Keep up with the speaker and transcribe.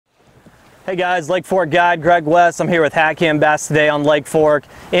Hey guys, Lake Fork guide Greg West. I'm here with HatCamBass today on Lake Fork.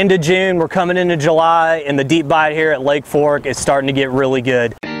 Into June, we're coming into July, and the deep bite here at Lake Fork is starting to get really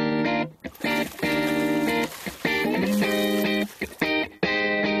good.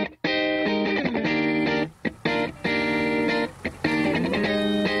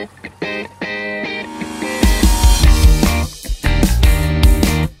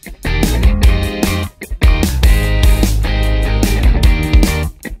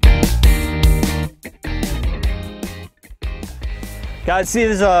 Guys, see,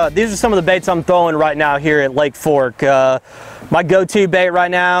 these are some of the baits I'm throwing right now here at Lake Fork. My go-to bait right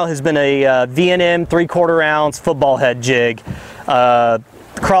now has been a V&M 3/4 ounce football head jig.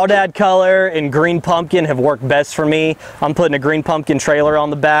 Crawdad color and green pumpkin have worked best for me. I'm putting a green pumpkin trailer on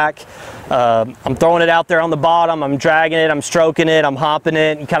the back. I'm throwing it out there on the bottom. I'm dragging it, I'm stroking it, I'm hopping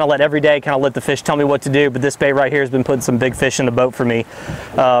it, and kind of let the fish tell me what to do. But this bait right here has been putting some big fish in the boat for me.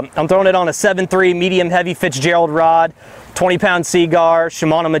 I'm throwing it on a 7.3 medium heavy Fitzgerald rod, 20-pound Seagar,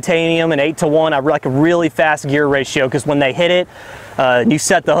 Shimano Metanium, and 8-to-1. I like a really fast gear ratio because when they hit it, you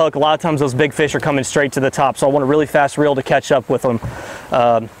set the hook, a lot of times those big fish are coming straight to the top, so I want a really fast reel to catch up with them.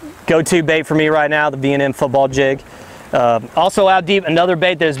 Go-to bait for me right now, the V&M football jig. Also out deep, another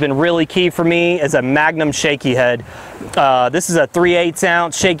bait that has been really key for me is a Magnum shaky head. This is a 3/8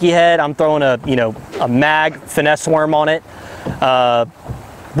 ounce shaky head. I'm throwing a mag finesse worm on it.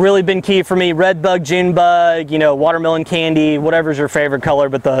 Really been key for me. Red bug, June bug, watermelon candy, whatever's your favorite color.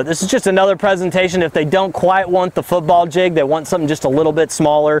 But this is just another presentation. If they don't quite want the football jig, they want something just a little bit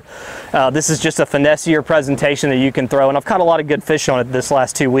smaller, this is just a finessier presentation that you can throw. And I've caught a lot of good fish on it this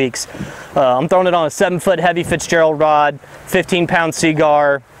last 2 weeks. I'm throwing it on a 7-foot heavy Fitzgerald rod, 15-pound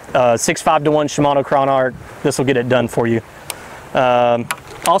Seagar, 6.5-to-1 Shimano Chronarch. This will get it done for you.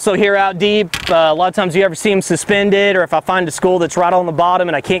 Also here out deep, a lot of times you ever see them suspended, or if I find a school that's right on the bottom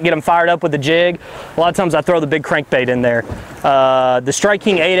and I can't get them fired up with the jig, a lot of times I throw the big crankbait in there. The Strike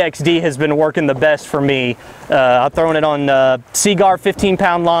King 8XD has been working the best for me. I'm throwing it on Seagar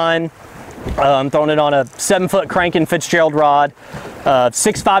 15-pound line. I'm throwing it on a 7-foot cranking Fitzgerald rod.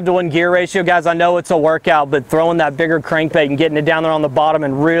 6.5-to-1 gear ratio. Guys, I know it's a workout, but throwing that bigger crankbait and getting it down there on the bottom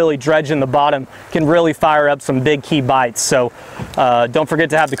and really dredging the bottom can really fire up some big key bites. So don't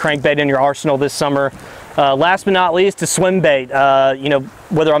forget to have the crankbait in your arsenal this summer. Last but not least, a swim bait.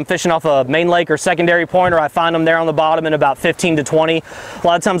 Whether I'm fishing off a main lake or secondary point, or I find them there on the bottom in about 15 to 20, a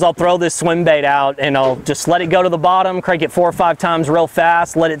lot of times I'll throw this swim bait out and I'll just let it go to the bottom, crank it 4 or 5 times real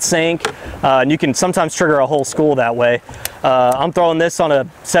fast, let it sink, and you can sometimes trigger a whole school that way. I'm throwing this on a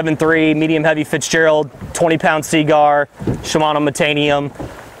 7.3 medium heavy Fitzgerald, 20-pound Seagar, Shimano Metanium.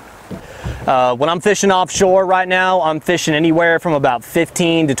 When I'm fishing offshore right now, I'm fishing anywhere from about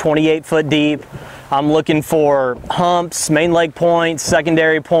 15 to 28 foot deep. I'm looking for humps, main lake points,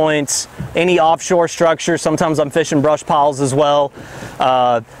 secondary points, any offshore structure. Sometimes I'm fishing brush piles as well.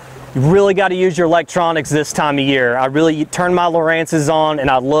 You really got to use your electronics this time of year. I really turn my Lowrances on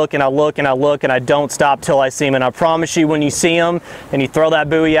and I look and I look and I look and I don't stop till I see them. And I promise you, when you see them and you throw that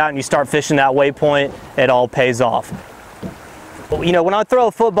buoy out and you start fishing that waypoint, it all pays off. When I throw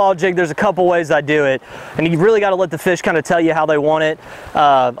a football jig, there's a couple ways I do it, and you really got to let the fish kind of tell you how they want it.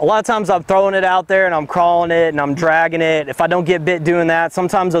 A lot of times I'm throwing it out there and I'm crawling it and I'm dragging it. If I don't get bit doing that,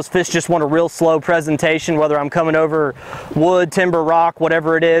 sometimes those fish just want a real slow presentation, whether I'm coming over wood, timber, rock,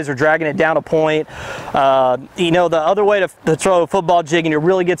 whatever it is, or dragging it down a point. The other way to throw a football jig and you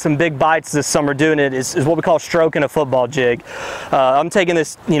really get some big bites this summer doing it is what we call stroking a football jig. I'm taking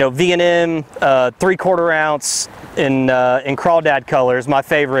this V&M 3/4 ounce in crawdad color is my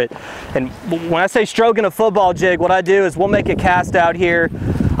favorite. And when I say stroking a football jig, what I do is we'll make a cast out here.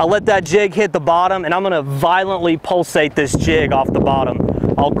 I'll let that jig hit the bottom and I'm going to violently pulsate this jig off the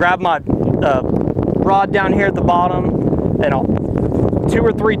bottom. I'll grab my rod down here at the bottom and I'll 2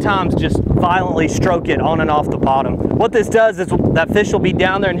 or 3 times just violently stroke it on and off the bottom. What this does is that fish will be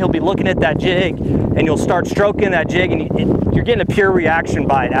down there and he'll be looking at that jig, and you'll start stroking that jig and you're getting a pure reaction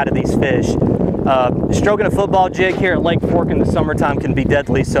bite out of these fish. Stroking a football jig here at Lake Fork in the summertime can be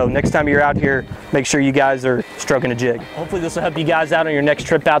deadly, so next time you're out here, make sure you guys are stroking a jig. Hopefully this will help you guys out on your next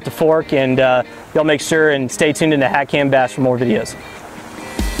trip out to Fork, and y'all make sure and stay tuned into HatCamBass for more videos.